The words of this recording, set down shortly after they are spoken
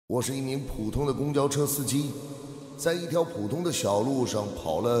我是一名普通的公交车司机，在一条普通的小路上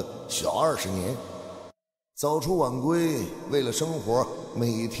跑了小20年，早出晚归，为了生活，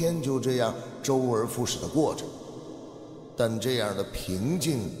每天就这样周而复始的过着。但这样的平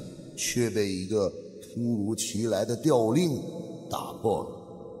静却被一个突如其来的调令打破了。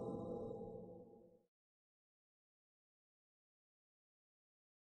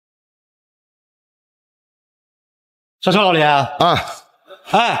上车，老李啊！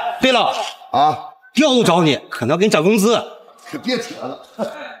哎，对了啊，调度找你，可能要给你涨工资。可别扯了。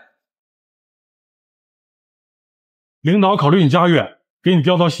领导考虑你家远，给你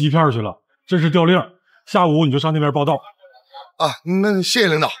调到西片去了，这是调令。下午你就上那边报道。啊，那谢谢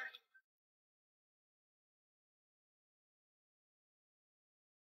领导。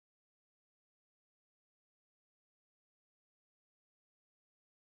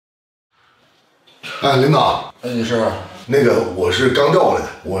哎，领导，你是那个我是刚调过来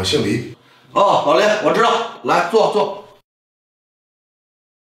的，我姓李。哦，老林，我知道，来坐坐。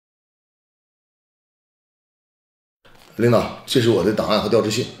领导，这是我的档案和调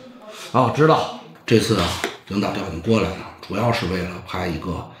职信。哦，知道。这次啊，领导调你过来了，主要是为了拍一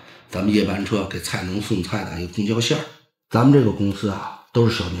个咱们夜班车给菜农送菜的一个公交线。咱们这个公司啊，都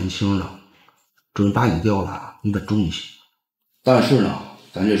是小年轻的，准备把你调来，你稳重一些。但是呢，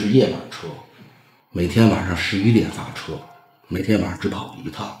咱这是夜班车，每天晚上11点发车，每天晚上只跑一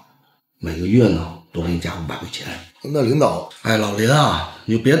趟，每个月呢都给你加500块钱。那领导，哎，老林啊，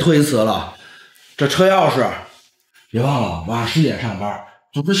你就别推辞了，这车钥匙，别忘了晚上10点上班，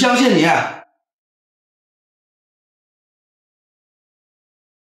组织相信你。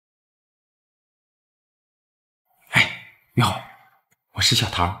你好，我是小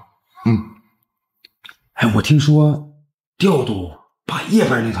唐。哎，我听说调度把夜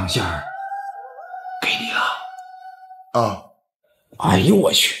班那趟线儿给你了。啊，哎呦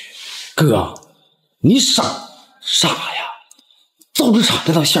我去，哥，你傻呀？造纸厂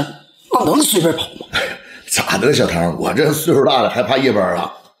那趟线儿那能随便跑吗？咋的，小唐？我这岁数大了还怕夜班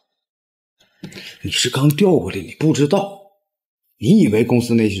啊？你是刚调过来，你不知道。你以为公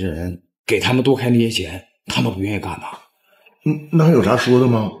司那些人给他们多开那些钱，他们不愿意干呐？那还有啥说的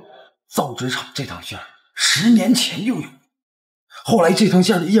吗？造纸厂这趟线10年前就有，后来这趟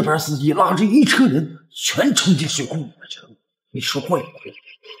线的夜班司机拉着一车人全冲进水库里去了。你说怪不怪？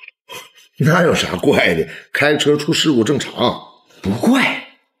那有啥怪的？开车出事故正常。不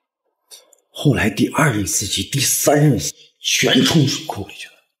怪。后来第2任司机、第3任司机全冲水库里去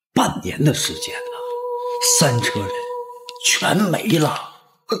了，半年的时间呢，3车人全没了。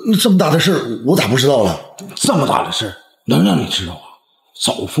这么大的事儿，我咋不知道了？这么大的事儿能让你知道啊？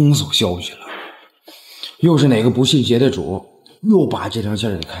早封锁消息了。又是哪个不信邪的主，又把这条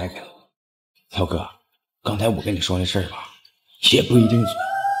线给开开了。涛哥，刚才我跟你说那事儿吧，也不一定准。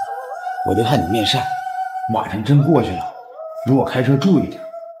我就看你面善，晚上真过去了，如果开车注意点，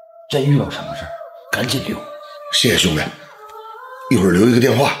真遇到什么事儿赶紧溜。谢谢兄弟，一会儿留一个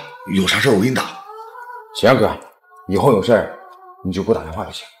电话，有啥事儿我给你打。行哥，以后有事儿你就给我打电话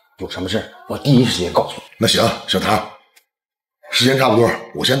就行，有什么事儿我第一时间告诉你。那行，小唐，时间差不多，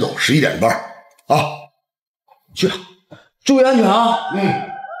我先走，11点的班啊。去吧，注意安全啊。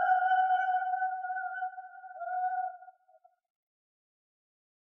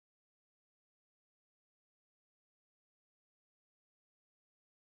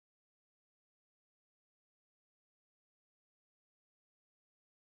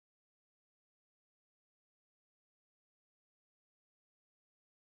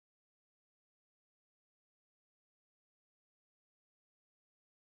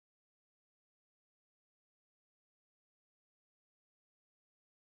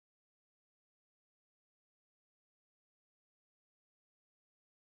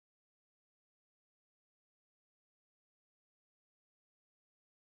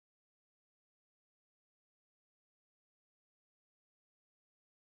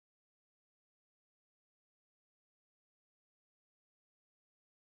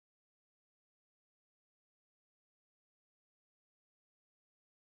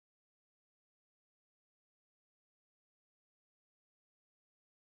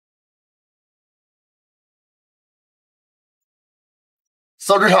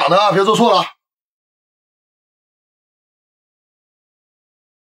造纸厂的别做错了。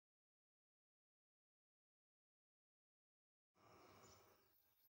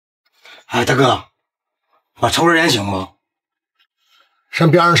哎，大哥，我抽根烟行吗？上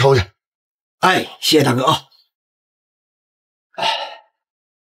边上抽去。哎，谢谢大哥啊。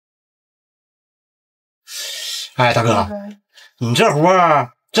哎，大哥，你这活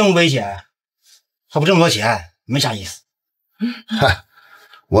这么危险，还不挣多钱，没啥意思。嗨，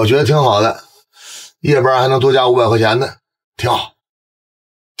我觉得挺好的，夜班还能多加500块钱呢，挺好。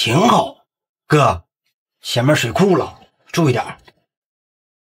挺好，哥，前面水库了，注意点。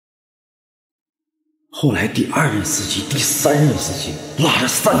后来第2任司机、第3任司机拉着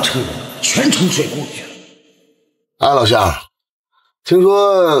3车人全冲水库里去了。哎，老乡，听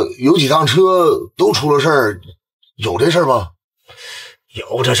说有几趟车都出了事儿，有这事儿吗？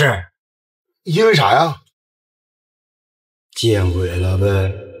有这事儿。因为啥呀？见鬼了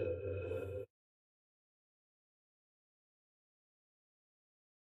呗！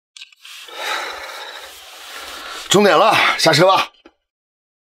终点了，下车吧。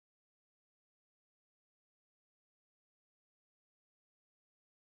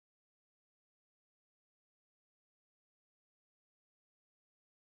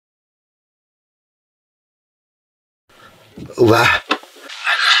喂，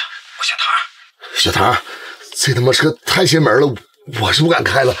我小唐，这他妈车太邪门了，我是不敢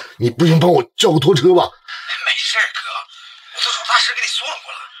开了，你不行帮我叫个拖车吧？没事哥，我都找大师给你算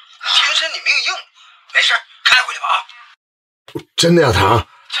过了，天生你命硬，没事，开回去吧啊！真的呀，唐？真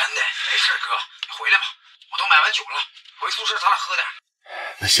的，没事哥，你回来吧，我都买完酒了，回宿舍咱俩喝点。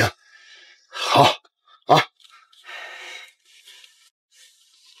那行，好啊。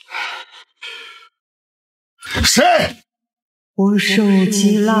谁？我手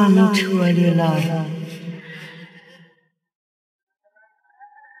机落你车里了。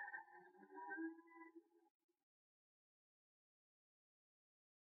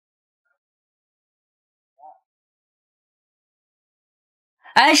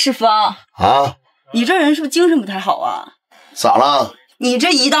哎，师傅啊，你这人是不是精神不太好啊？咋了？你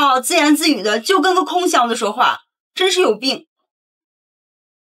这一道自言自语的，就跟个空箱子说话，真是有病。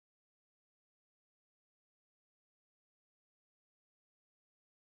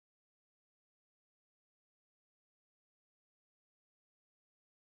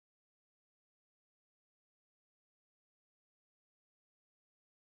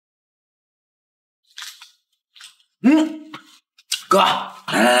哥，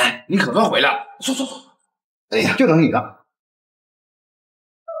来，你可算回来了，坐。哎呀，就等你的。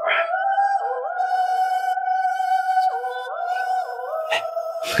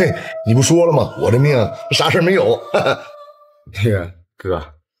嘿，你不说了吗？我这命啥事没有。那个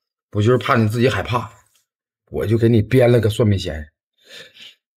哥，不就是怕你自己害怕，我就给你编了个算命先生。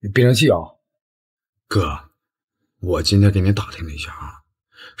你别生气啊，哥，我今天给你打听了一下啊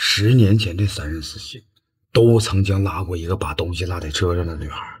，10年前这3任司机都曾经拉过一个把东西落在车上的女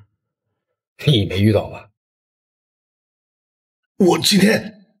孩，你没遇到吧？我今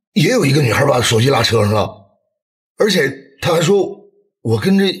天也有一个女孩把手机落车上了，而且她还说我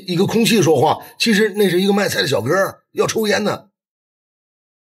跟这一个空气说话，其实那是一个卖菜的小哥要抽烟呢。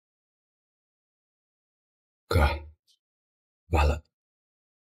哥，完了，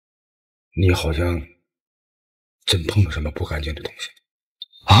你好像真碰到什么不干净的东西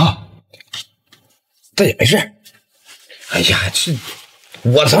啊？这也没事。哎呀，这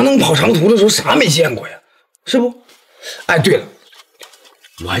我咱能跑长途的时候啥没见过呀？是不？哎，对了，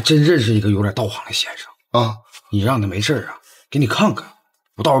我还真认识一个有点道行的先生啊，你让他没事啊，给你看看，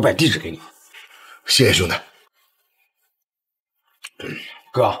我到时候把地址给你。谢谢兄弟。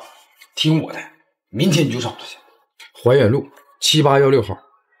哥，听我的，明天你就找他去，怀远路7816号，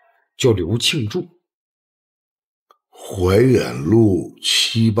叫刘庆柱。怀远路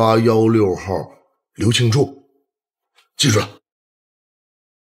7816号，刘庆柱，记住了。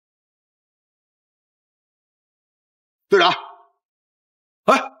队长，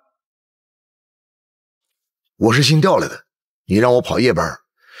哎，我是新调来的，你让我跑夜班，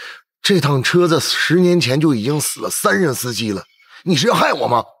这趟车子10年前就已经死了3任司机了，你是要害我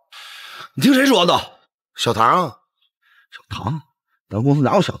吗？你听谁说的？小唐啊，小唐，咱公司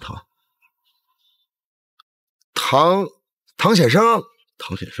哪有小唐？唐先生，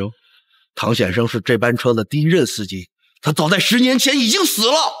唐先生是这班车的第1任司机，他早在10年前已经死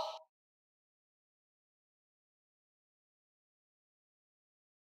了。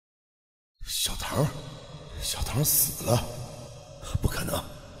小唐死了？不可能，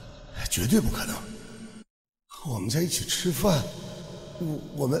绝对不可能！我们在一起吃饭，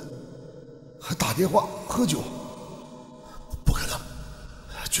我们还打电话喝酒，不可能，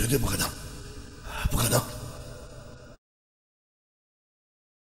绝对不可能，不可能！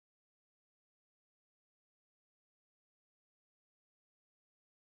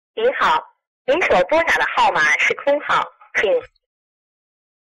您好，您所拨打的号码是空号，请。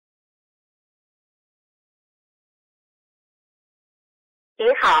您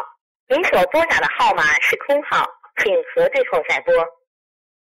好，您所拨打的号码是空号，请核对后再拨。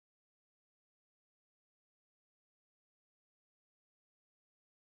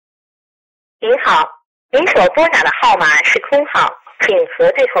您好，您所拨打的号码是空号，请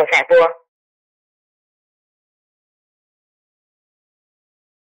核对后再拨。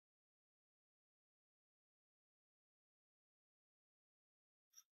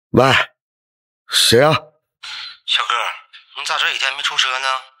喂，谁啊？小哥，你咋这几天没出车呢？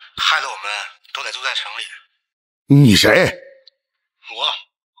害得我们都得住在城里。你谁？我，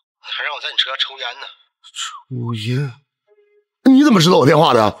你还让我在你车上抽烟呢。抽烟？你怎么知道我电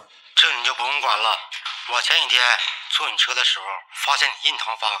话的？这你就不用管了。我前几天坐你车的时候，发现你印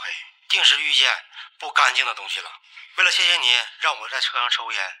堂发黑，定是遇见不干净的东西了。为了谢谢你让我在车上抽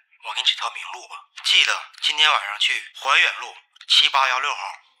烟，我给你指条明路吧。记得今天晚上去怀远路7816号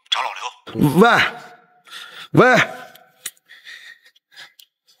找老刘。喂，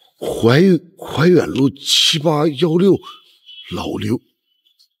怀远路7816，老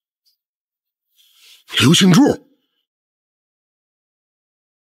刘庆柱。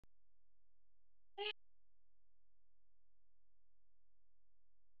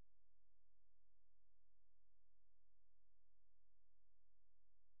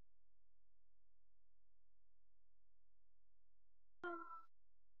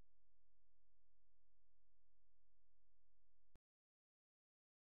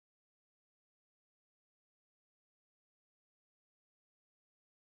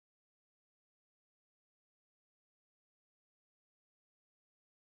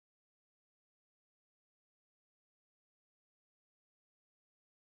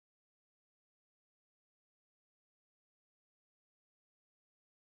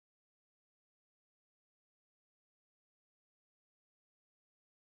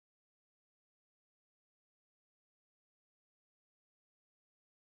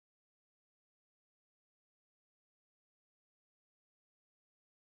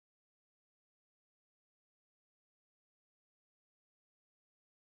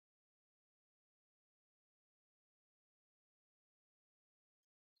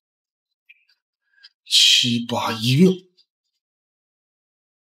7816，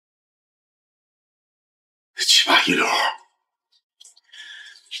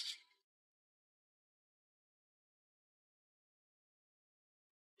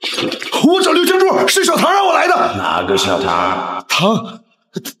我找刘庆柱，是小唐让我来的。哪个小唐？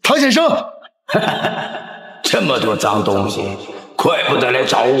唐先生。这么多脏东西，怪不得来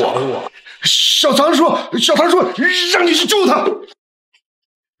找我。小唐说让你去救他。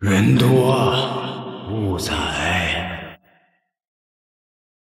人多莫载。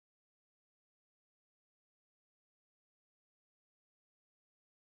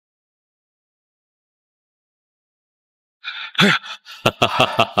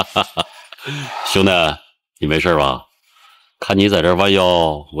兄弟，你没事吧？看你在这弯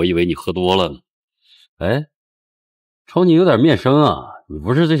腰，我以为你喝多了呢。哎，瞅你有点面生啊，你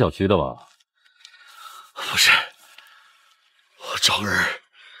不是这小区的吧？不是，我找人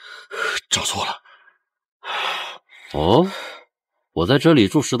找错了。哦，我在这里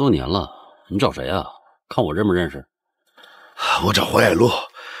住10多年了，你找谁啊？看我认不认识？我找怀远路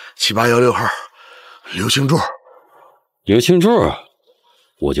7816号刘庆柱。刘庆柱，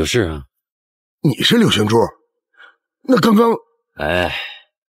我就是啊。你是刘庆柱？那刚刚……哎，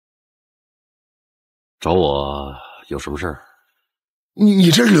找我有什么事儿？你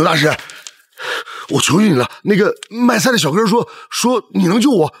这是刘大师，我求求你了。那个卖菜的小哥说你能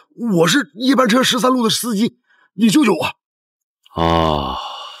救我，我是夜班车13路的司机，你救救我。啊，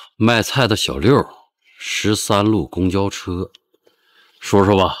卖菜的小六，13路公交车，说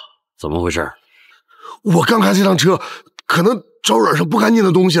说吧，怎么回事？我刚开这辆车，可能招惹上不干净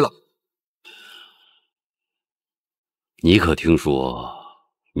的东西了。你可听说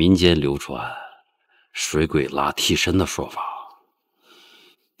民间流传水鬼拉替身的说法？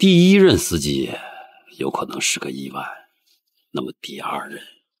第一任司机有可能是个意外，那么第2任、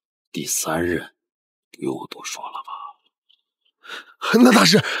第3任不用我多说了吧？那大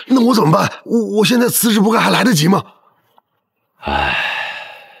师，那我怎么办？我现在辞职不干还来得及吗？唉，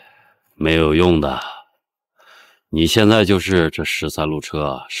没有用的。你现在就是这13路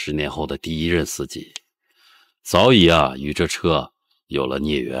车10年后的第1任司机，早已与这车有了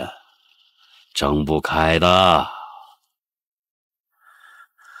孽缘，挣不开的。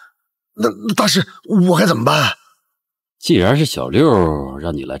那大师，我该怎么办？既然是小六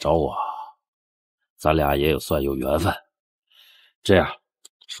让你来找我，咱俩也算有缘分。这样，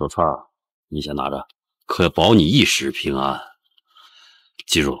手串你先拿着，可保你一时平安。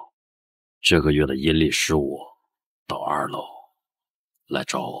记住，这个月的阴历15到2楼来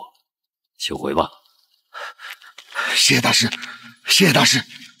找我，请回吧。谢谢大师，谢谢大师。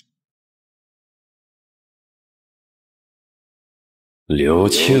刘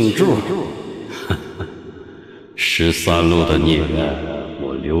庆柱。13路的孽缘，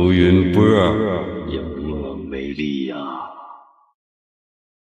我刘云波也无能为力呀。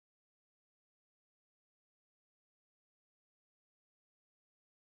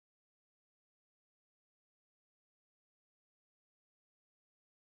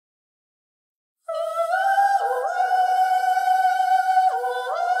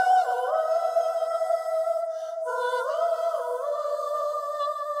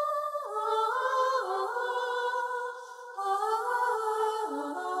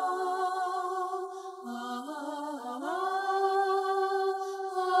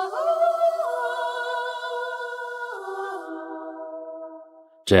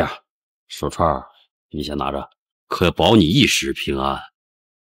这样，手串你先拿着，可保你一时平安。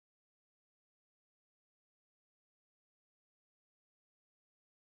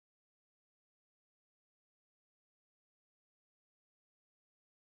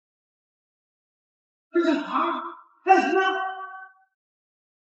这是他干什么？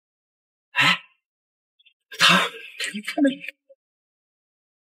哎，他，你看没？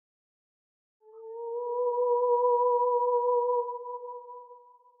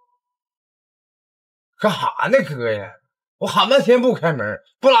干哈呢，哥呀？我喊半天不开门，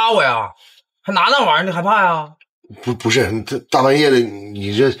不拉我呀？还拿那玩意儿，你害怕呀？不是，这大半夜的，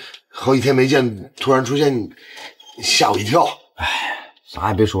你这好几天没见，突然出现，吓我一跳。哎，啥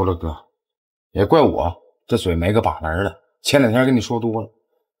也别说了，哥，也怪我这嘴没个把门的。前两天跟你说多了，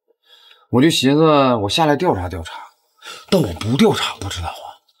我就寻思我下来调查调查，但我不调查不知道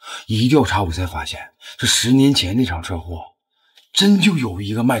啊，一调查我才发现，这10年前那场车祸，真就有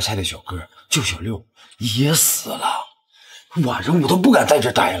一个卖菜的小哥叫小六也死了，晚上我都不敢在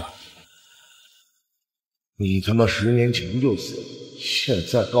这待了。你他妈10年前就死了，现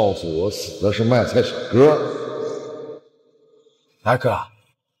在告诉我死的是卖菜小哥？哎哥，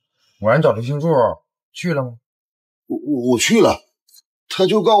我让你找刘星柱去了吗？我去了，他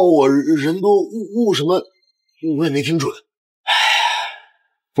就告诉我人多误什么，我也没听准。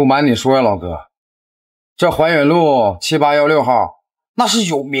不瞒你说呀，老哥，这怀远路7816号那是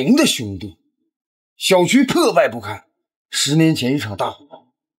有名的兄弟，小区破败不堪，10年前一场大火，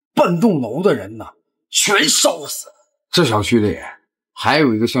半栋楼的人呐全烧死了。这小区里还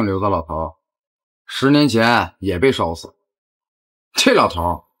有一个姓刘的老头，10年前也被烧死。这老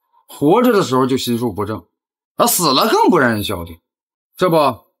头活着的时候就心术不正，死了更不让人消停。这不，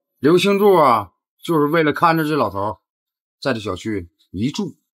刘星柱啊，就是为了看着这老头，在这小区一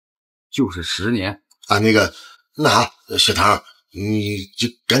住就是10年啊。小唐，你就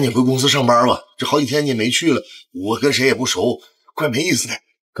赶紧回公司上班吧，这好几天你也没去了，我跟谁也不熟，怪没意思的。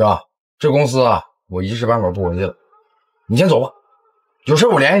哥，这公司啊，我一时半会儿不回去了，你先走吧，有事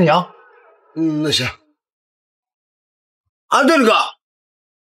我联系你啊。那行。啊，对了哥，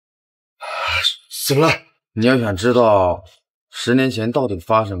怎么了？你要想知道10年前到底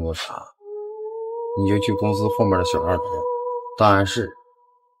发生过啥，你就去公司后面的小2楼，档案室，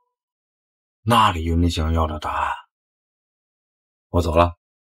那里有你想要的答案。我走了。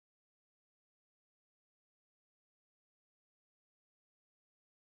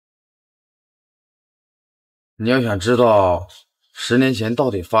你要想知道10年前到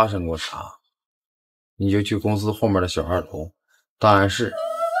底发生过啥，你就去公司后面的小2楼，档案室，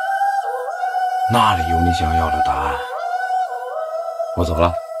那里有你想要的答案。我走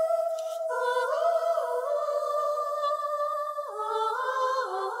了。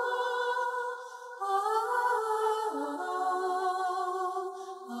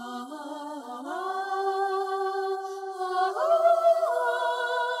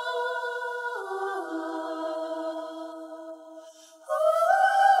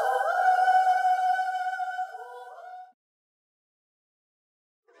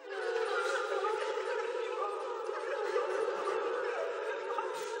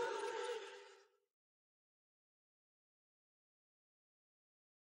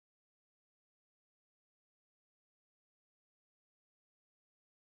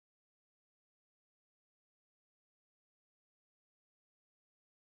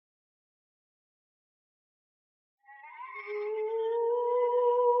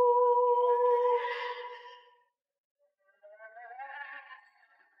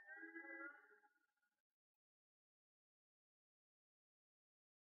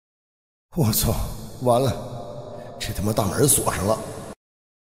我操，完了，这他妈大门锁上了。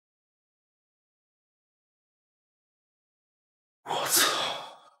我操！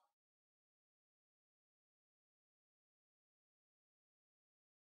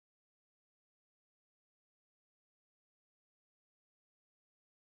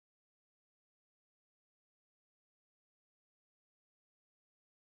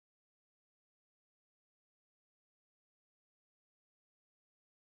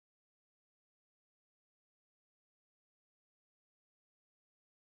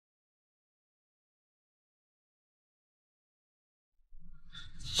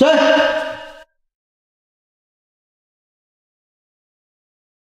谁？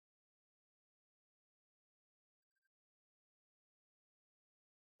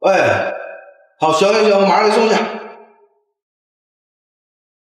哎，好，行，我马上给送去。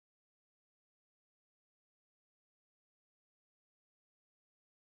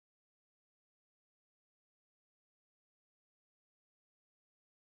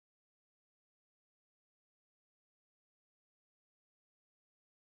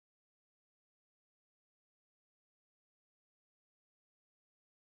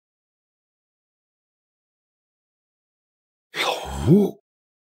哟。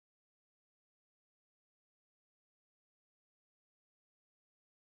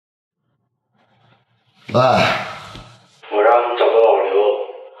哎，我让你找个老刘，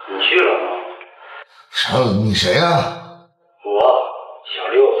你去了吗？你谁呀？我小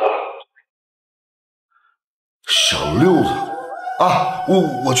六子。小六子啊，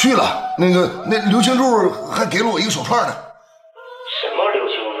我去了。那刘青柱还给了我一个手串呢。什么刘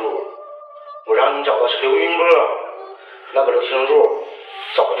青柱？我让你找的是刘云波。那个刘青柱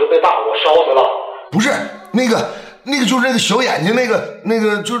早就被大火烧死了。不是那个就是那个小眼睛那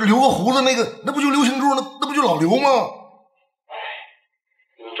个就是留个胡子那不就刘青柱那不就老刘吗？哎，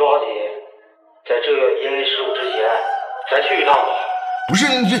你抓紧在这个因为事故之前再去一趟吧。不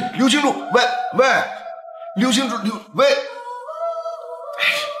是你这刘青柱，喂，刘青柱喂，哎，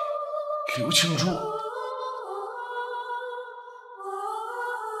刘青柱。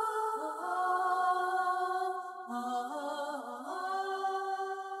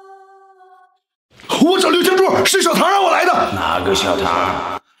我找刘青柱，是小唐让我来的。哪个小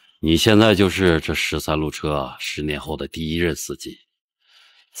唐？你现在就是这13路车10年后的第一任司机，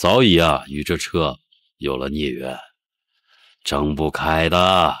早已与这车有了孽缘，睁不开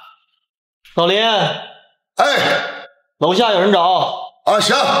的。老林，哎，楼下有人找啊，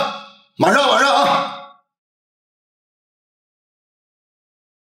行，马上啊。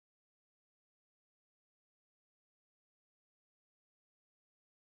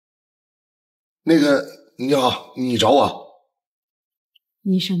那个你好，你找我？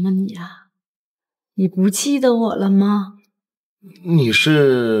你什么你啊？你不记得我了吗？你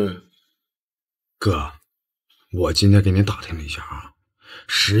是哥，我今天给你打听了一下啊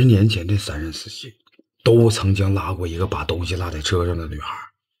，10年前这3任司机都曾经拉过一个把东西落在车上的女孩，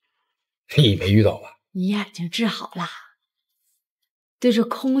你没遇到吧？你眼睛治好了，对着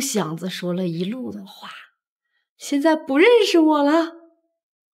空箱子说了一路的话，现在不认识我了？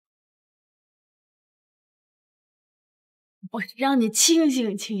我是让你清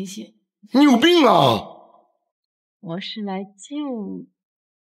醒清醒。你有病啊！我是来救你。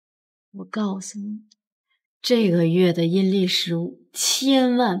我告诉你，这个月的阴历15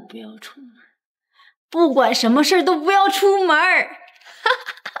千万不要出门，不管什么事都不要出门。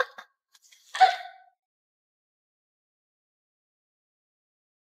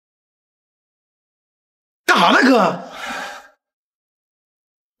干啥呢，哥？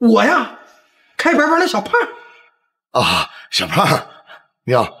我呀，开白班的小胖。啊，小胖，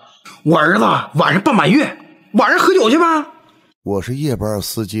你好，我儿子晚上办满月，晚上喝酒去吧。我是夜班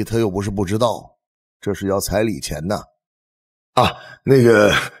司机，他又不是不知道，这是要彩礼钱呢。啊，那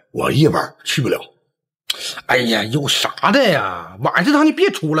个我夜班去不了。哎呀，有啥的呀？晚上这趟你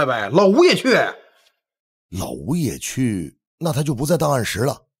别出来呗，老吴也去。老吴也去，那他就不在档案室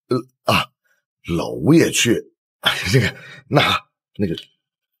了。老吴也去，哎，这个那个，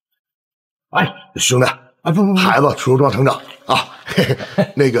哎，兄弟。不，孩子出装成长啊！嘿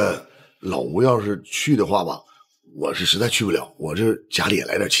嘿，那个老吴要是去的话吧，我是实在去不了，我这家里也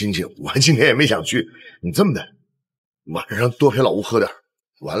来点亲戚，我今天也没想去。你这么的，晚上多陪老吴喝点，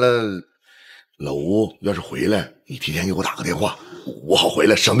完了，老吴要是回来，你提前给我打个电话，我好回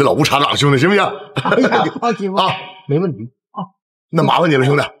来，省得老吴查岗，兄弟行不行？哎呀，放心吧，没问题啊。那麻烦你了，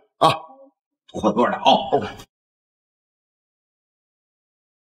兄弟啊！快点的啊！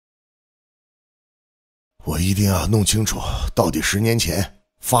我一定要弄清楚到底10年前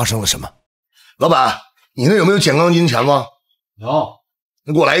发生了什么。老板，你那有没有捡钢筋钱吗？有，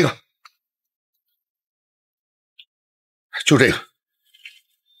那给我来一个，就这个。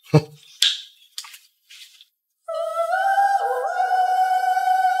哼。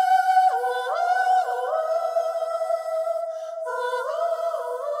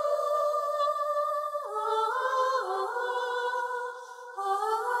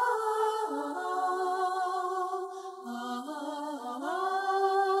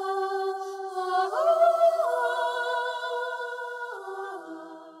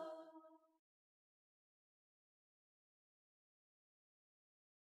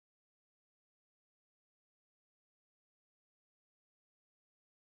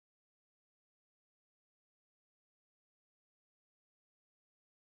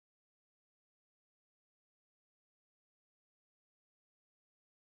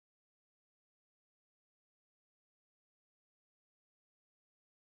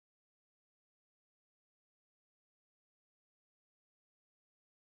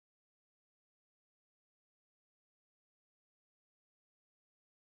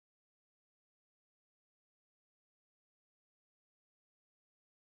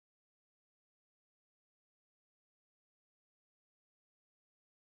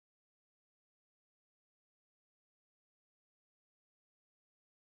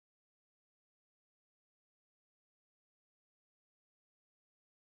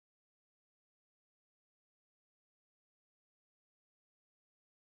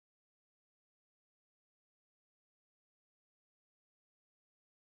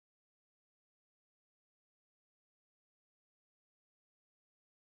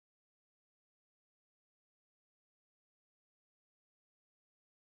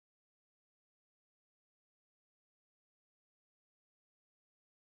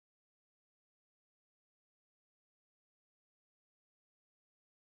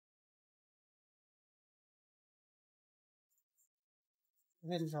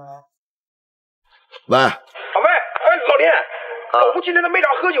喂，喂，哎，老林，老吴今天他没找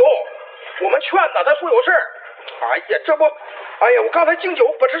喝酒，我们劝他，他说有事儿。哎呀，这不，哎呀，我刚才敬酒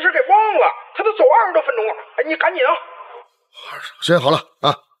把这事给忘了，他都走20多分钟了。哎，你赶紧啊！时间好了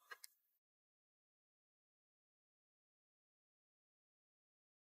啊。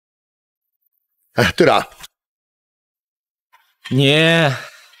哎，队长，你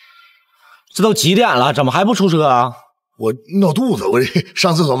这都几点了，怎么还不出车啊？我闹肚子，我这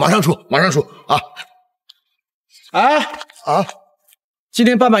上厕所，马上出啊！哎啊，今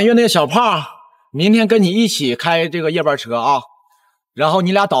天半满月那个小胖，明天跟你一起开这个夜班车啊，然后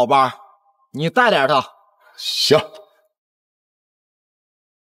你俩倒班，你带点他。行。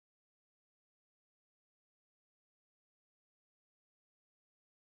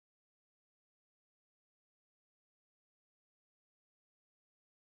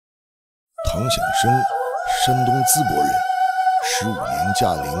唐显生，山东淄博人，15年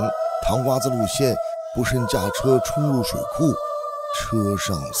驾龄，糖瓜子路线不慎驾车冲入水库，车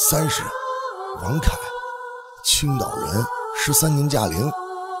上30人。王凯，青岛人，13年驾龄，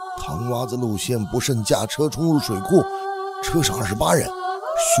糖瓜子路线不慎驾车冲入水库，车上28人。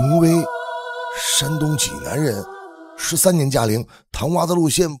熊威，山东济南人，13年驾龄，糖瓜子路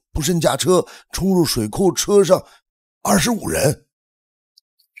线不慎驾车冲入水库，车上25人。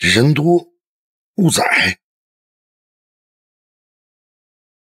人多莫载。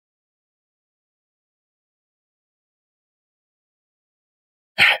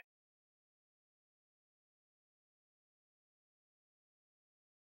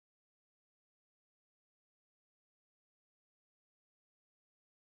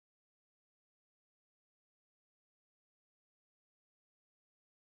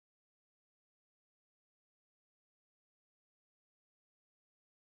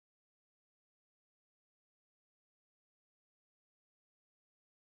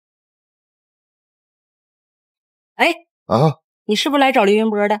哎啊，你是不是来找刘云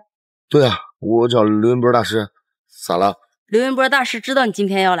波的？对啊，我找刘云波大师，咋了？刘云波大师知道你今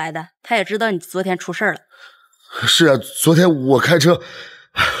天要来的，他也知道你昨天出事了。是啊，昨天我开车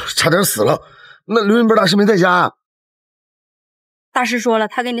差点死了，那刘云波大师没在家。大师说了，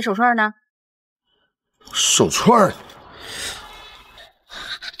他给你手串呢。手串？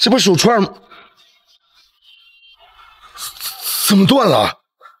这不手串吗？怎么断了？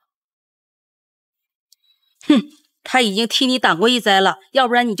哼，他已经替你挡过一灾了，要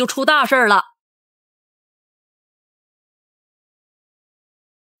不然你就出大事了。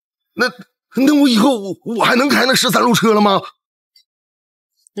那我以后我还能开那13路车了吗？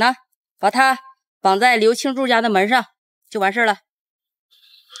那把它绑在刘庆柱家的门上就完事了。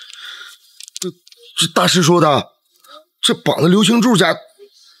这大师说的，这绑在刘庆柱家，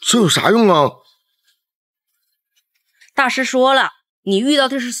这有啥用啊？大师说了，你遇到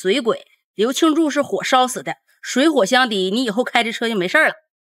的是水鬼，刘庆柱是火烧死的，水火相抵，你以后开这车就没事了。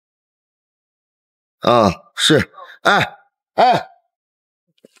啊，是，哎，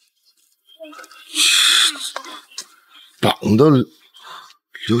绑到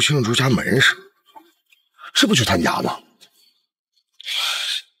刘庆柱家门上，这不就他家吗？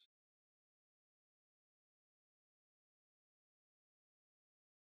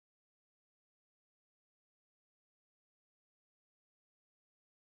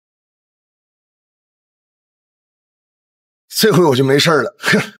这回我就没事了。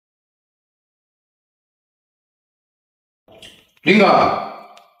哼，林哥，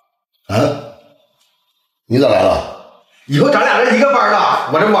你咋来了？以后咱俩这一个班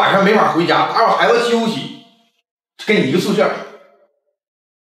了，我这晚上没法回家，打扰孩子休息，跟你一个宿舍。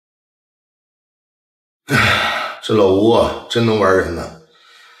这老吴啊，真能玩人呢，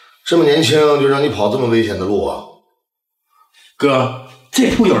这么年轻就让你跑这么危险的路啊！哥，这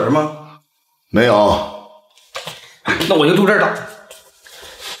铺有人吗？没有。那我就住这儿了。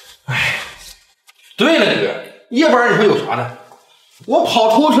哎，对了，哥，夜班你说有啥呢？我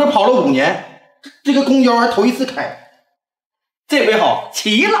跑出租车跑了5年，这个公交还头一次开，这回好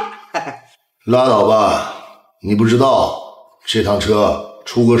齐了。拉倒吧，你不知道这趟车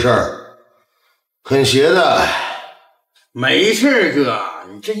出个事儿，很邪的。没事，哥，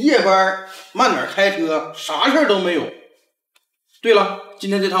你这夜班慢点开车，啥事儿都没有。对了，今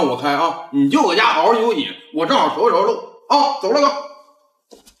天这趟我开啊，你就搁家好好休息，我正好瞅瞅路啊，走了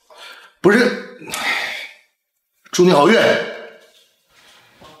哥。不是，祝你好运。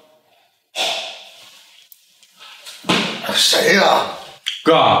谁呀？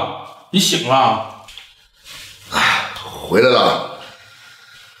哥，你醒了？回来了。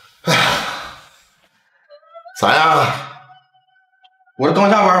咋样？我这刚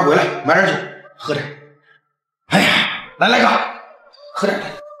下班回来，买点酒喝点。哎呀，来哥，喝点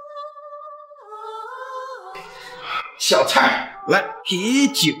来。小菜来，啤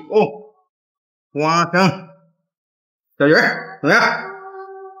酒、花生、小鱼儿，怎么样？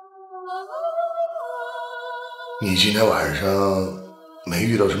你今天晚上没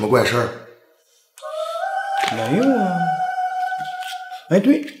遇到什么怪事儿？没有啊。哎，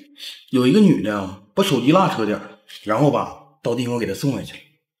对，有一个女的把手机落车点，然后吧到地方给她送回去了。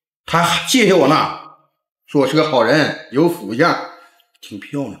她谢谢我呢，说我是个好人，有福相，挺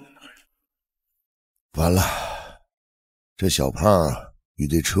漂亮的。完了，这小胖与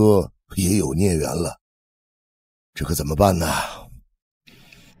这车也有孽缘了，这可怎么办呢？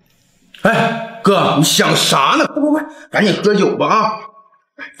哎，哥，你想啥呢？快，赶紧喝酒吧啊！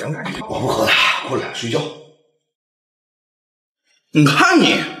咱俩我不喝了，困了，睡觉。你看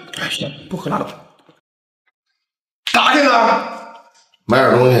你，哎，行，不喝拉倒。干啥去了？买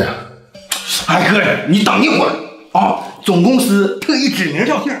点东西。哎，哥，你等一会儿啊！总公司特意指名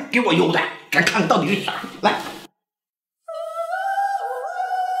道姓给我邮的，咱看看到底是啥。来。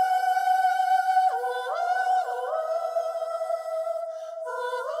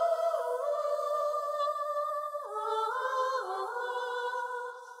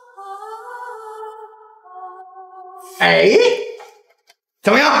哎，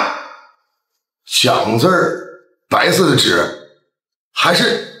怎么样？响字儿，白色的纸，还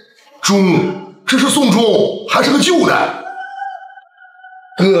是钟？这是宋钟，还是个旧的？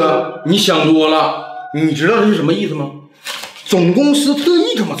哥，你想多了。你知道这是什么意思吗？总公司特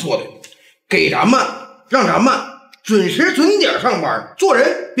意这么做的，给咱们，让咱们准时准点上班，做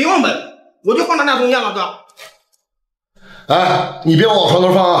人别忘本。我就放咱俩中间了，哥。哎，你别往我床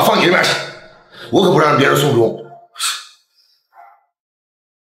头放啊，放你这边去，我可不让别人送钟。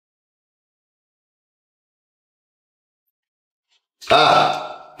哎，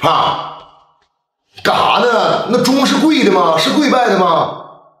胖，干啥呢？那钟是跪的吗？是跪拜的吗？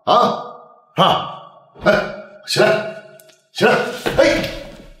啊，胖，哎，起来，起来，哎，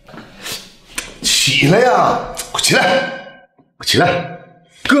起来呀，快起来，快起来，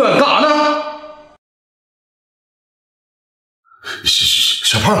哥，干啥呢？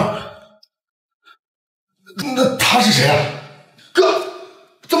小胖，那他是谁啊？哥，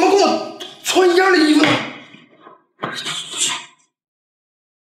怎么跟我穿一样的衣服呢？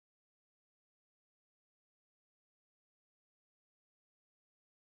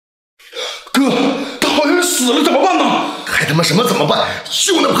哥，他好像是死了，怎么办呢？还他妈什么怎么办？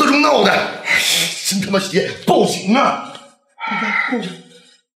就那破钟闹的，真他妈邪！报警啊！报警！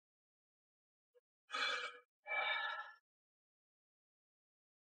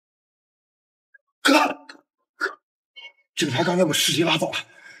哥，警察刚才把尸体拉走了，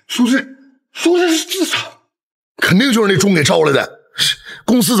说是自杀，肯定就是那钟给招来的。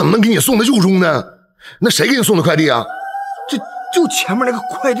公司怎么能给你送的旧钟呢？那谁给你送的快递啊？就前面那个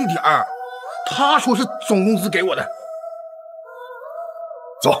快递点儿。他说是总公司给我的。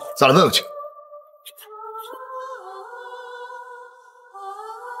走，咱俩问问去。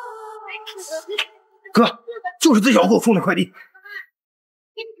哥，就是这小子给我送的快递。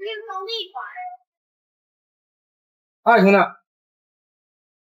哎，兄弟，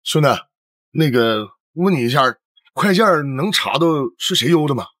兄弟，那个问你一下，快件能查到是谁邮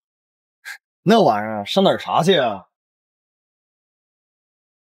的吗？那玩意儿上哪儿查去啊？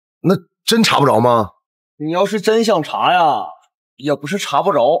那真查不着吗？你要是真想查呀，也不是查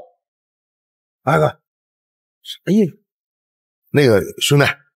不着。哎哥，哎呀，那个兄弟，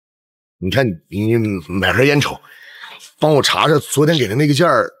你看你买盒烟抽，帮我查查昨天给的那个件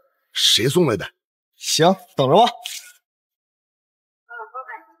儿谁送来的。行，等着吧。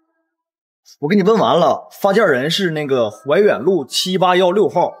我给你问完了，发件人是那个怀远路7816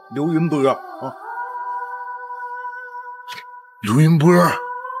号刘云波啊。刘云波。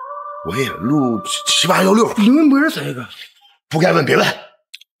我也路7816，刘云波是谁个？不该问别问。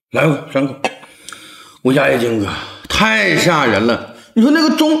来吧，山口，我家叶金哥太吓人了。你说那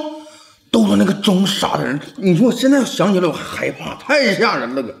个钟，都说那个钟杀的人，你说我现在要想起来我还害怕，太吓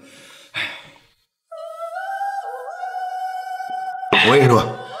人了哥。我跟你说，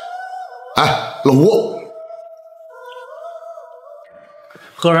哎，老吴，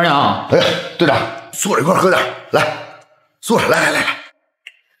喝点啊！哎，队长，坐着一块喝点，来，坐着，来。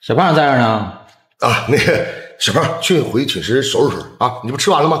小胖在这呢。啊，那个小胖，去回寝室收拾收拾啊！你不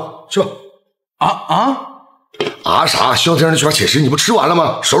吃完了吗？去吧。啊啥？消停的去把寝室，你不吃完了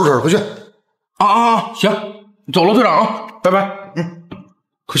吗？收拾收拾，回去。行，走了，队长啊，拜拜。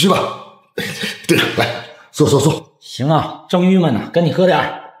快去吧。队长，来，坐。行啊，正郁闷呢，跟你喝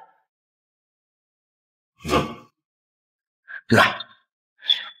点。队长，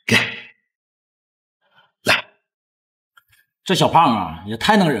给，来。这小胖啊也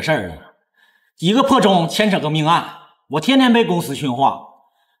太能惹事儿了，一个破钟牵扯个命案，我天天被公司训话，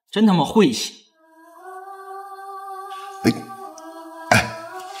真他妈晦气。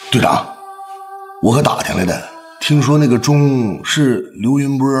队长，我可打听来的，听说那个钟是刘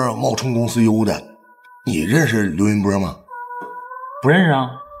云波冒充公司邮的，你认识刘云波吗？不认识啊。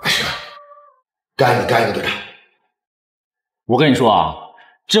干一个队长。我跟你说啊，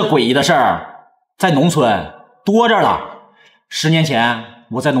这诡异的事儿在农村多着了。10年前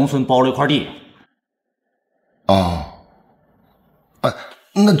我在农村包了一块地。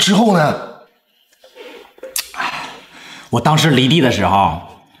那之后呢？我当时离地的时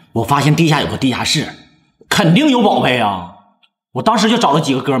候，我发现地下有个地下室，肯定有宝贝啊！我当时就找了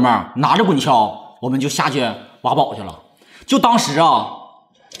几个哥们儿，拿着滚锹，我们就下去挖宝去了。就当时啊，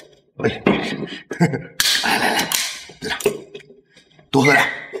来，队长，多喝点。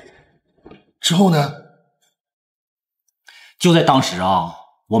之后呢？就在当时啊，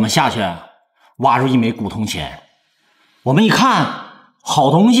我们下去挖出一枚古铜钱，我们一看，好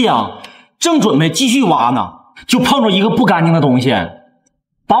东西啊，正准备继续挖呢，就碰着一个不干净的东西，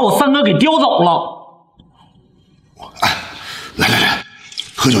把我3哥给叼走了。来，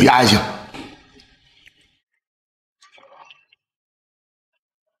喝酒压压惊。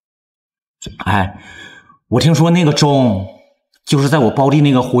哎，我听说那个钟就是在我包地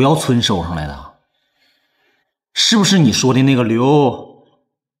那个狐妖村收上来的，是不是你说的那个刘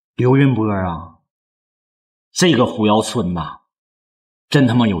云波啊？这个狐妖村呐，真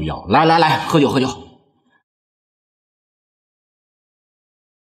他妈有妖！来，喝酒。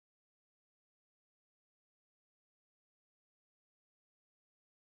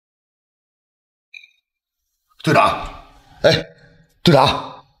队长，队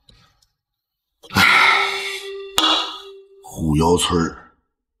长，狐妖村，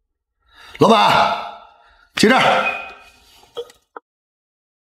老板，接这儿。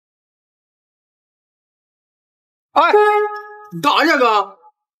你干啥去哥？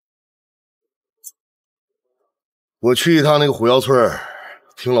我去一趟那个狐妖村，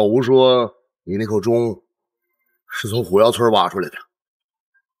听老吴说你那口钟是从狐妖村挖出来的。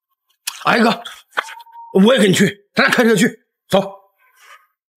哥，我也跟你去，咱俩开车去，走。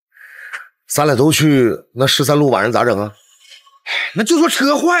咱俩都去，那13路晚上咋整啊？那就说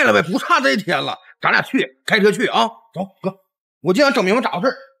车坏了呗，不差这一天了。咱俩去，开车去啊！走，哥，我就想整明白咋回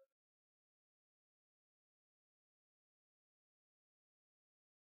事。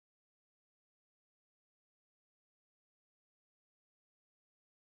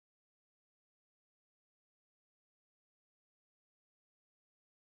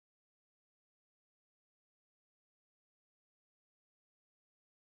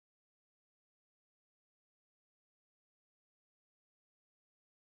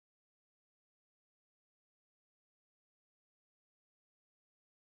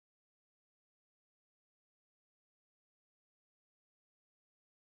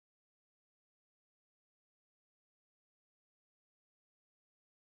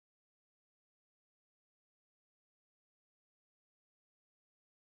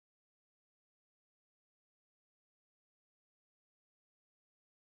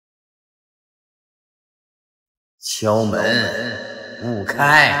敲门不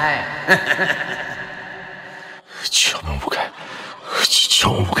开，敲门不开，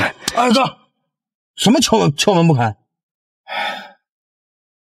敲门不开。哥，什么敲门不开？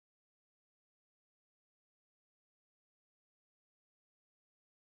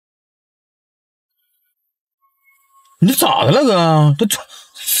你这咋的了，哥？都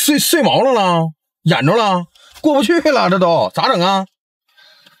碎毛了，眼着了，过不去了，这都咋整啊？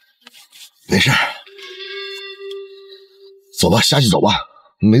没事，走吧，下去走吧，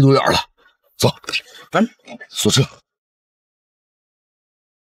没多远了，走，咱锁车。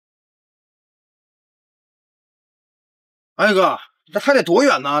哥，这还得多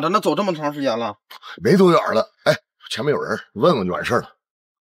远呢？咱那走这么长时间了，没多远了。前面有人，问问就完事了。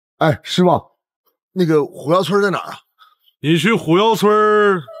师傅，那个狐妖村在哪儿啊？你去狐妖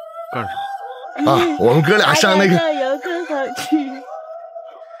村干啥？我们哥俩上那个有更好吃。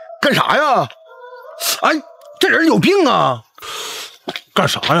干啥呀？这人有病啊！干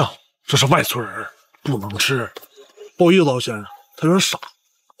啥呀？这是外村人，不能吃。不好意思啊，先生，他有点傻。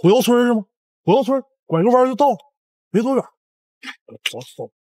狐妖村是吗？狐妖村拐个弯就到了，没多远。我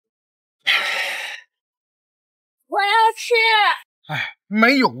走。我要吃。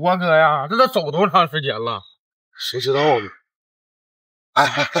没有啊，哥呀，这都走多长时间了？谁知道呢？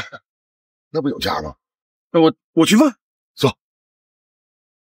那不有家吗？那我去问。走。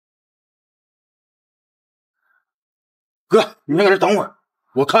哥，你先搁这等会儿，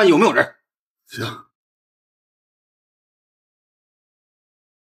我看有没有人。行。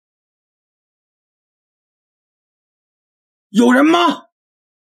有人吗？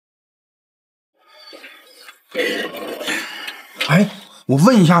哎，我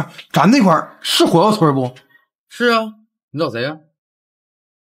问一下，咱那块儿是火药村不？是啊，你找谁呀？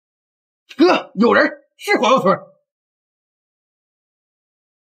哥，有人，是火药村。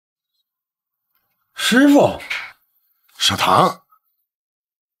师傅，小唐，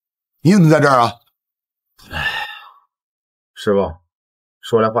你怎么在这儿啊？哎，师傅，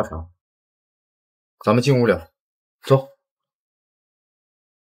说来话长，咱们进屋聊，走。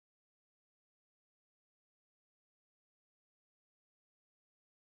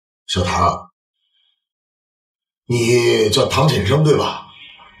小唐，你叫唐锦生对吧？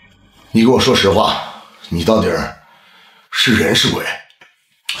你给我说实话，你到底是人是鬼？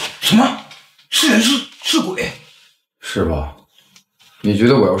什么？是人是鬼？师傅，你觉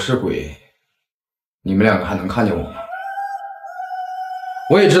得我要是鬼，你们两个还能看见我吗？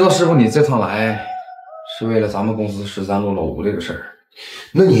我也知道师傅你这趟来是为了咱们公司13路老吴这个事儿。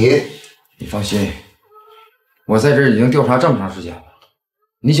那你放心，我在这儿已经调查这么长时间了，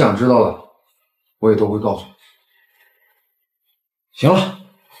你想知道的，我也都会告诉你。行了，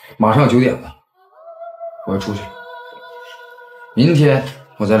马上9点了，我要出去了。明天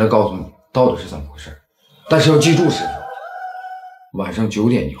我再来告诉你到底是怎么回事。但是要记住，师傅，晚上9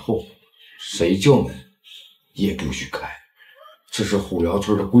点以后，谁叫门也不许开，这是虎窑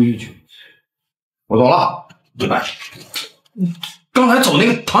村的规矩。我走了。对吧？刚才走那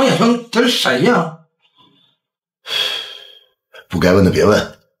个唐衍生，他是谁呀？不该问的别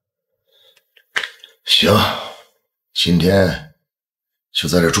问。行，今天就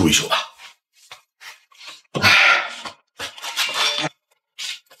在这住一宿吧。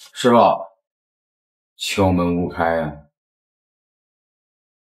师傅，敲门勿开啊！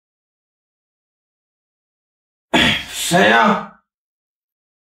谁呀？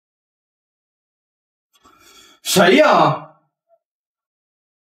谁呀？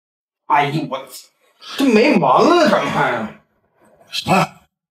哎呀，我这没门了，怎么还？什么？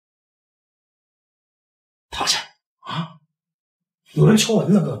躺下啊！有人敲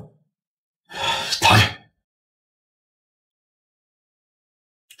门呢，哥。躺下，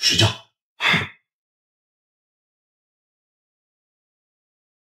睡觉。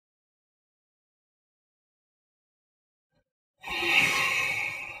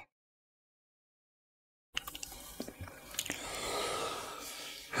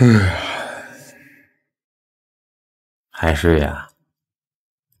还睡呀？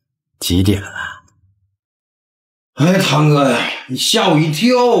几点了？哎，堂哥呀，你吓我一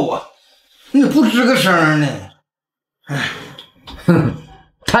跳啊！你不吱个声呢？哎，哼，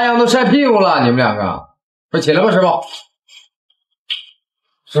太阳都晒屁股了，你们两个，快起来吧，师傅。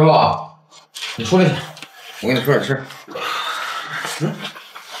师傅，你出来一下，我给你说点事。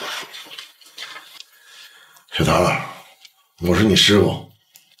小唐，我是你师傅，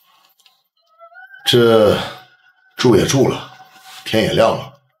这住也住了，天也亮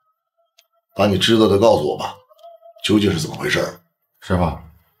了，把你知道的告诉我吧，究竟是怎么回事？师傅，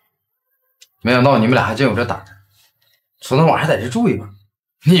没想到你们俩还真有这胆儿，昨天晚上还在这住一晚。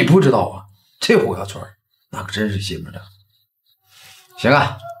你不知道啊，这虎窑村那可真是邪门的。行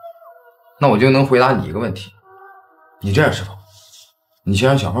啊，那我就能回答你一个问题。你这样，师傅，你先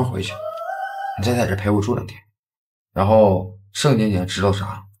让小胖回去，你再在这陪我住2天，然后剩下你知道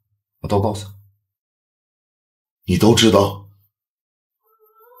啥，我都告诉你。你都知道？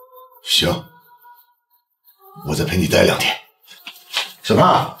行，我再陪你待2天。小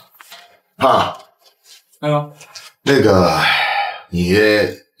胖，哎呦，那个你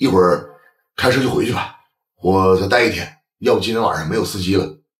一会儿开车就回去吧，我再待1天，要不今天晚上没有司机了，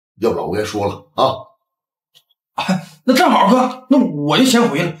要不老吴该说了啊。那正好哥，那我就先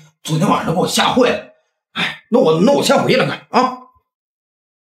回了，昨天晚上给我吓坏了。哎，那我先回了哥啊。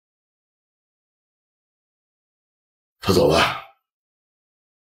他走了。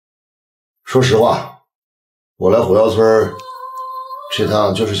说实话，我来虎窑村这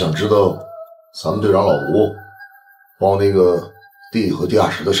趟就是想知道咱们队长老吴包那个地和地下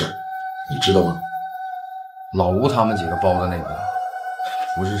室的事儿，你知道吗？老吴他们几个包的那个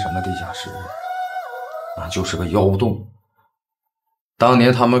不是什么地下室，那就是个妖洞。当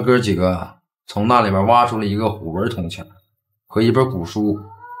年他们哥几个从那里面挖出了一个虎纹铜钱和一本古书，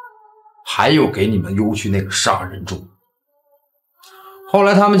还有给你们邮去那个杀人咒。后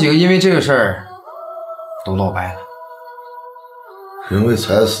来他们几个因为这个事儿都闹掰了。人为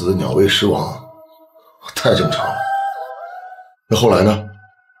财死，鸟为食亡，太正常了。那后来呢？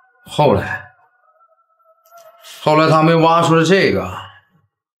后来他们挖出了这个。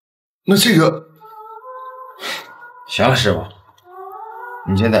那这个……行了，师傅，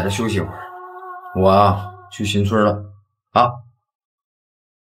你先在这休息一会儿，我去新村了，啊。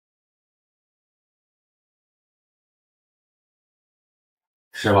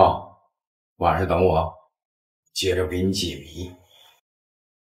师傅，晚上等我，接着给你解谜。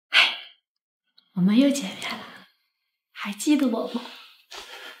我们又见面了，还记得我吗？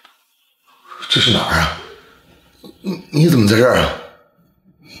这是哪儿啊？你怎么在这儿啊？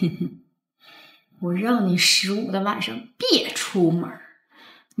我让你15的晚上别出门，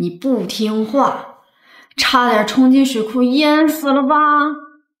你不听话，差点冲进水库淹死了吧？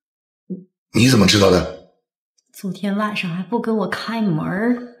你怎么知道的？昨天晚上还不给我开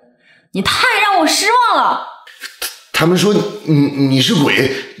门，你太让我失望了。他们说你是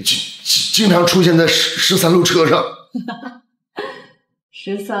鬼，经常出现在13路车上。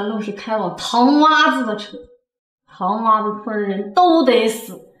13路是开往唐洼子的车，唐洼子村人都得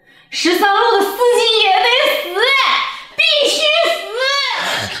死，13路的司机也得死，必须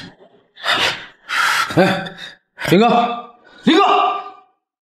死！哎，林哥，林哥，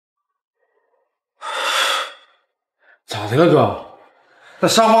咋的了哥？在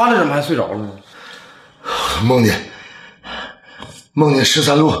沙发那怎么还睡着了呢？梦见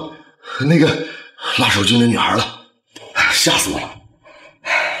13路那个拉手机的女孩了，吓死我了。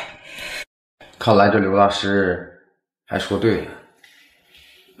看来这刘大师还说对了，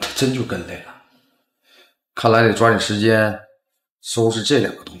真就跟累了。看来得抓紧时间收拾这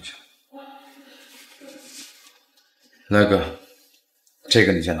2个东西了。那个，这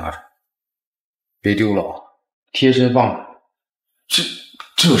个你先拿着，别丢了啊，贴身放着。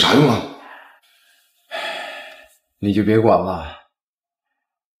这有啥用啊？你就别管了，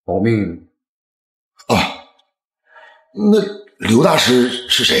保命。啊，那刘大师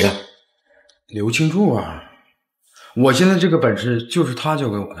是谁呀？刘庆柱啊，我现在这个本事就是他教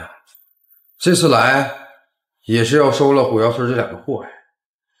给我的。这次来也是要收了虎窑村这2个祸害。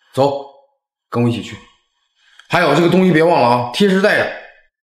走，跟我一起去。还有这个东西别忘了啊，贴身带着。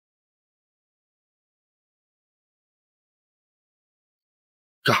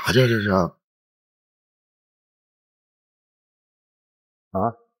干啥去这是？啊？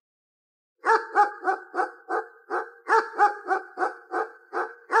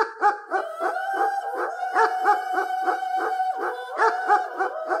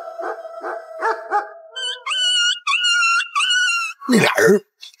那俩人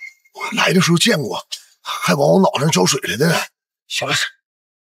我来的时候见过，还往我脑袋上浇水来的呢。行了，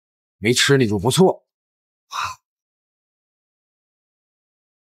没吃你就不错。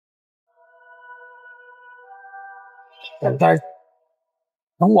等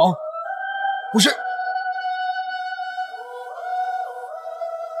我，不是。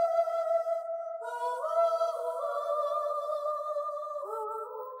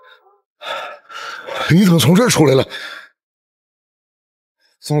你怎么从这儿出来了？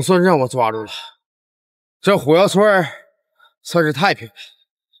总算让我抓住了。这虎窑村算是太平了，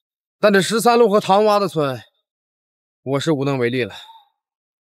但这13路和唐洼的村，我是无能为力了。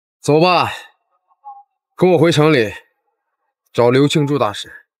走吧，跟我回城里找刘庆柱大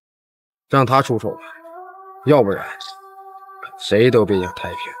师，让他出手吧，要不然谁都别想太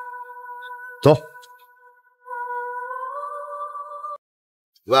平。走。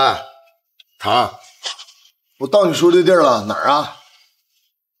喂，唐，我到你说的地儿了，哪儿啊？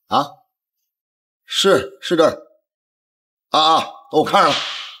啊，是这儿。啊，我看上了。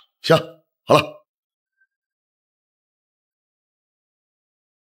行，好了。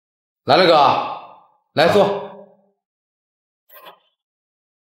来了哥，来坐。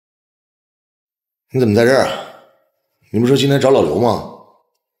你怎么在这儿啊？你不说今天找老刘吗？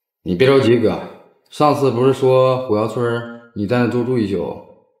你别着急，哥。上次不是说虎窑村你在那多住一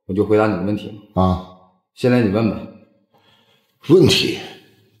宿，我就回答你的问题吗？啊，现在你问吧。问题？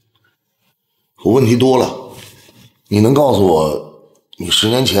我问题多了。你能告诉我，你10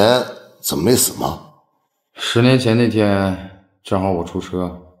年前怎么没死吗？10年前那天，正好我出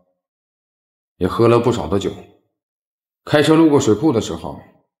车，也喝了不少的酒，开车路过水库的时候，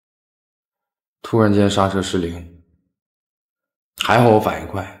突然间刹车失灵，还好我反应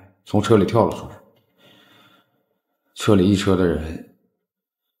快，从车里跳了出来。车里一车的人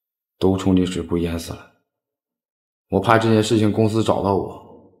都冲进水库淹死了。我怕这件事情公司找到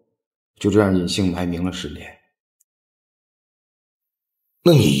我，就这样隐姓埋名了10年。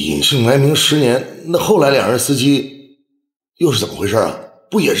那你隐姓埋名10年，那后来2人司机又是怎么回事啊？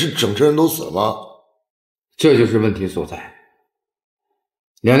不也是整车人都死了吗？这就是问题所在。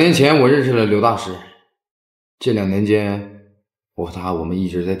2年前我认识了刘大师，这2年间，我和我们一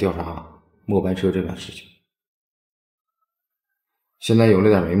直在调查末班车这段事情。现在有了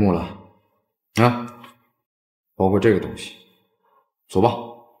点眉目了，啊，包括这个东西。走吧，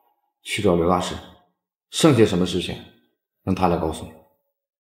去找刘大师，剩下什么事情让他来告诉你。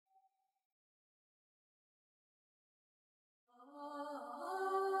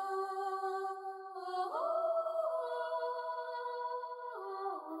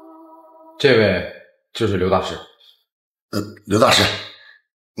这位就是刘大师。刘大师，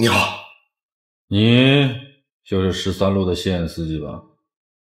你好。你就是13路的现任司机吧？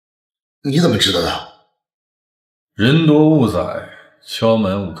你怎么知道的？人多勿载，敲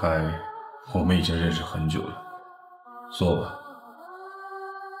门勿开，我们已经认识很久了。坐吧。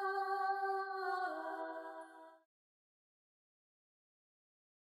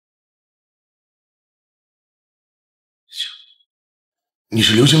你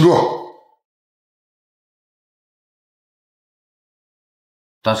是刘庆柱？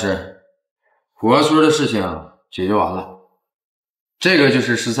大师，虎窑村的事情解决完了。这个就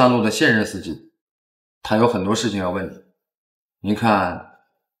是13路的现任司机，他有很多事情要问你。您看，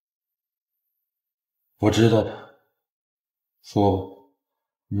我知道的，说吧，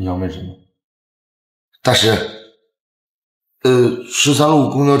你要问什么？大师，13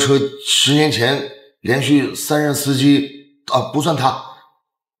路公交车10年前连续3任司机啊，不算他，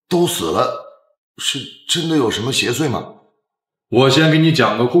都死了，是真的有什么邪祟吗？我先给你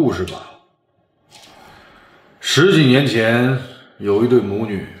讲个故事吧。10几年前，有一对母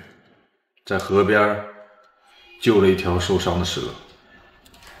女在河边救了一条受伤的蛇，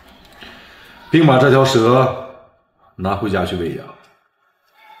并把这条蛇拿回家去喂养。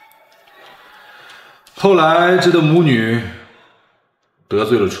后来，这对母女得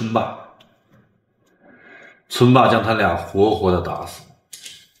罪了村霸，村霸将他俩活活的打死。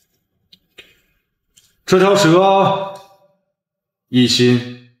这条蛇一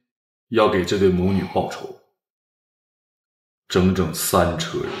心要给这对母女报仇，整整3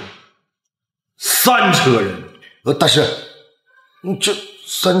车人，3车人。大师，这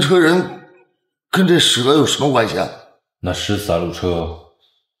3车人跟这蛇有什么关系啊？那13路车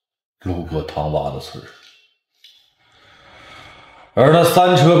路过汤洼的村，而那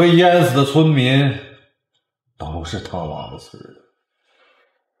3车被淹死的村民都是汤洼的村的。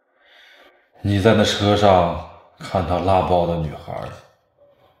你在那车上看到拉包的女孩，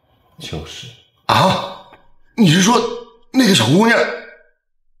就是啊？你是说那个小姑娘？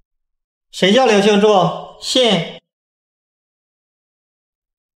谁叫刘庆柱？信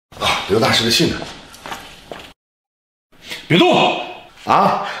啊，刘大师的信呢？别动！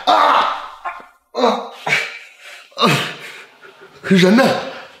人呢？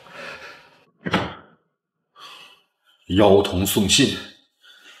妖童送信，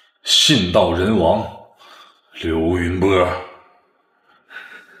信到人亡，刘云波。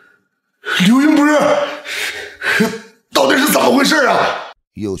刘云波，到底是怎么回事啊？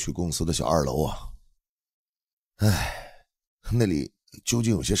又去公司的小2楼啊？哎，那里究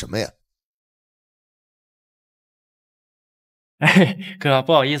竟有些什么呀？哎，哥，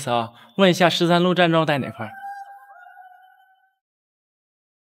不好意思啊，问一下13路站桩在哪块？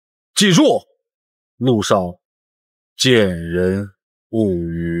记住，路上见人勿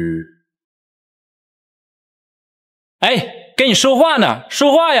语。哎，跟你说话呢，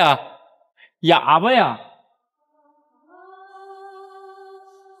说话呀，哑巴呀！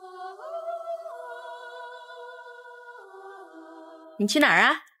你去哪儿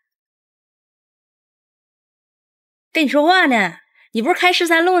啊？跟你说话呢，你不是开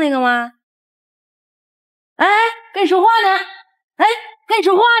13路那个吗？哎，跟你说话呢，哎，跟你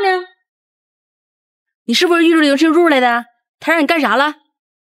说话呢。你是不是遇着刘庆柱来的？他让你干啥了？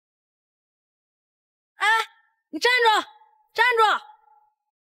哎，你站住，站住！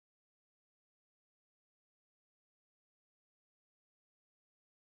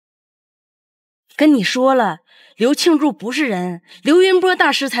跟你说了，刘庆柱不是人，刘云波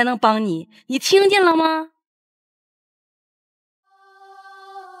大师才能帮你，你听见了吗？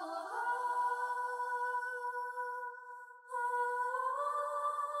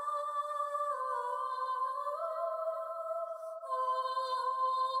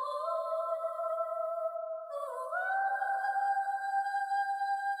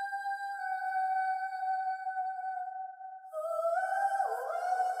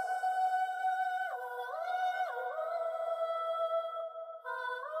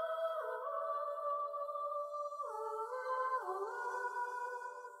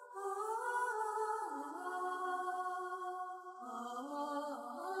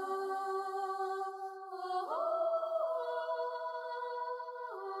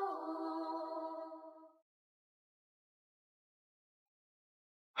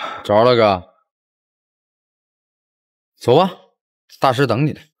着了哥，走吧，大师等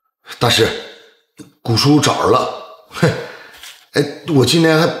你呢。大师，古叔找着了。嘿，哎，我今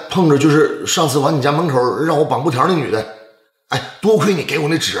天还碰着就是上次往你家门口让我绑布条那女的。哎，多亏你给我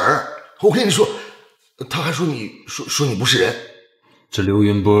那纸儿，我跟你说，他还说你不是人。这刘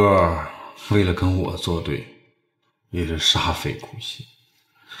云波为了跟我作对，也是煞费苦心。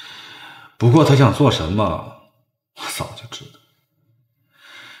不过他想做什么，我早就知道。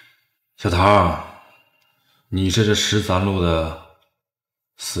小唐，你是这13路的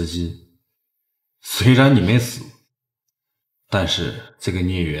司机，虽然你没死，但是这个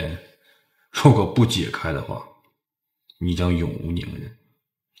孽缘如果不解开的话，你将永无宁人。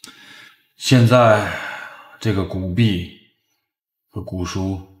现在这个古币和古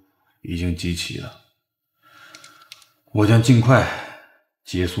书已经集齐了，我将尽快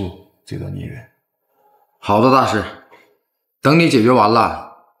结束这段孽缘。好的，大师，等你解决完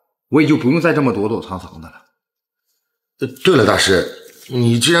了，我也就不用再这么躲躲藏藏的了。对了，大师，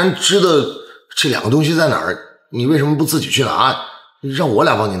你既然知道这2个东西在哪儿，你为什么不自己去拿，让我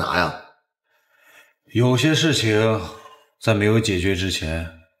俩帮你拿呀？有些事情在没有解决之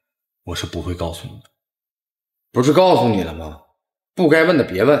前，我是不会告诉你的。不是告诉你了吗？不该问的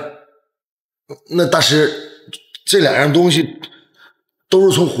别问。那大师，这2样东西都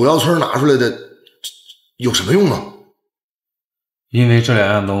是从虎妖村拿出来的，有什么用呢？因为这2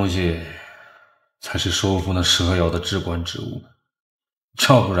样东西才是收复那蛇妖的至关之物，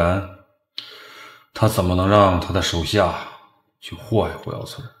要不然他怎么能让他的手下去祸害虎妖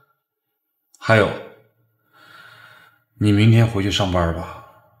村？还有，你明天回去上班吧，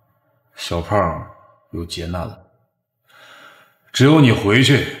小胖有劫难了，只有你回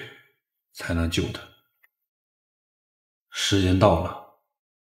去才能救他。时间到了，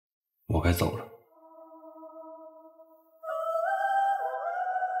我该走了。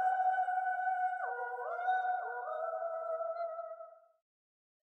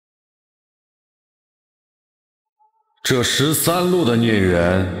这13路的孽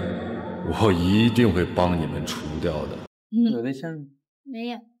缘，我一定会帮你们除掉的。有对象吗？没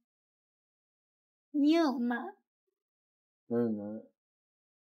有。你有吗？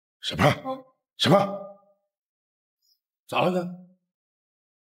小胖，小胖，咋了呢？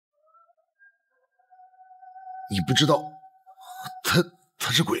你不知道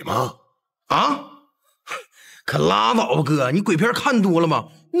他是鬼吗？啊？可拉倒吧，哥，你鬼片看多了吗？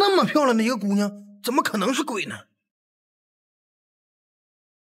那么漂亮的一个姑娘，怎么可能是鬼呢？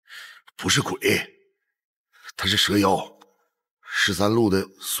不是鬼，他是蛇妖。13路的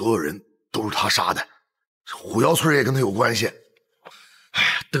所有人都是他杀的，虎妖村也跟他有关系。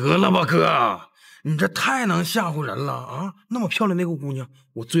哎，得了吧，哥，你这太能吓唬人了啊！那么漂亮的一个姑娘，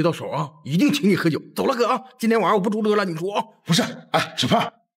我追到手啊，一定请你喝酒。走了，哥啊，今天晚上我不出车了，你说啊？不是，哎，小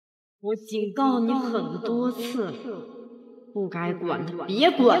胖，我警告你很多次，不该管的别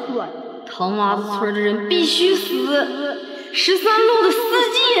管，藤娃子村的人必须死，13路的司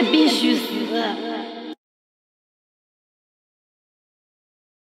机也必须死。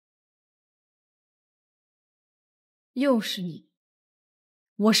又是你，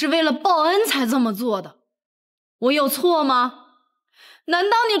我是为了报恩才这么做的，我有错吗？难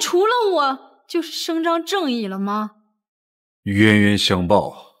道你除了我就是伸张正义了吗？冤冤相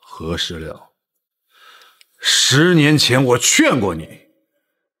报何时了？10年前我劝过你，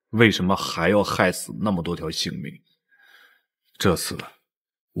为什么还要害死那么多条性命？这次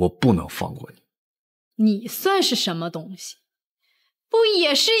我不能放过你。你算是什么东西？不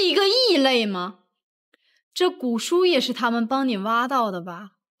也是一个异类吗？这古书也是他们帮你挖到的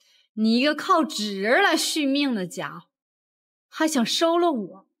吧？你一个靠纸人来续命的家伙，还想收了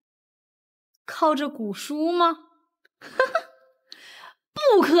我？靠这古书吗？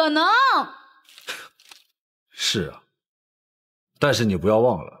不可能！是啊，但是你不要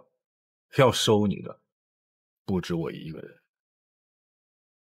忘了，要收你的不止我一个人。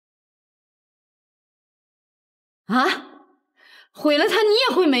啊！毁了他，你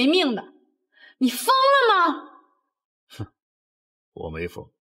也会没命的！你疯了吗？哼，我没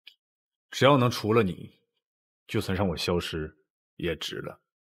疯，只要能除了你，就算让我消失也值了。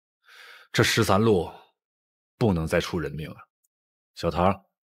这13路不能再出人命了。小唐，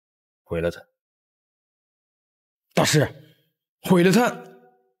毁了他。大师，毁了他，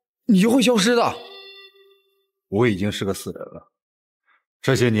你就会消失的。我已经是个死人了，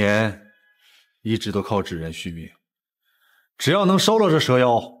这些年一直都靠纸人续命，只要能收了这蛇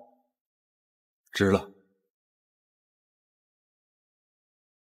妖，值了。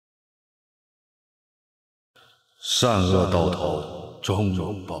善恶到头终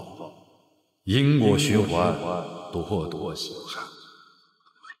有报，因果循环，多多行善。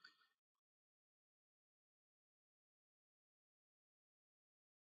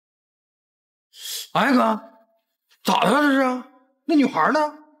哎，哥，咋的了这是？那女孩呢？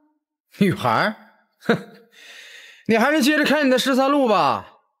女孩？哼，你还是接着开你的13路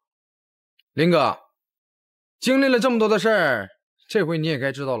吧，林哥。经历了这么多的事儿，这回你也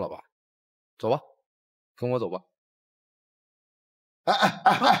该知道了吧？走吧，跟我走吧。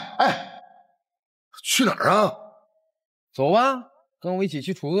哎，去哪儿啊？走吧，跟我一起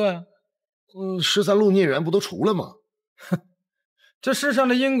去除恶呀。13路孽缘不都除了吗？哼，这世上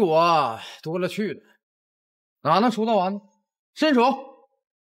的因果多了去了，哪能除得完呢？伸手！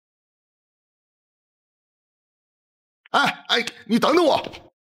哎，你等等我！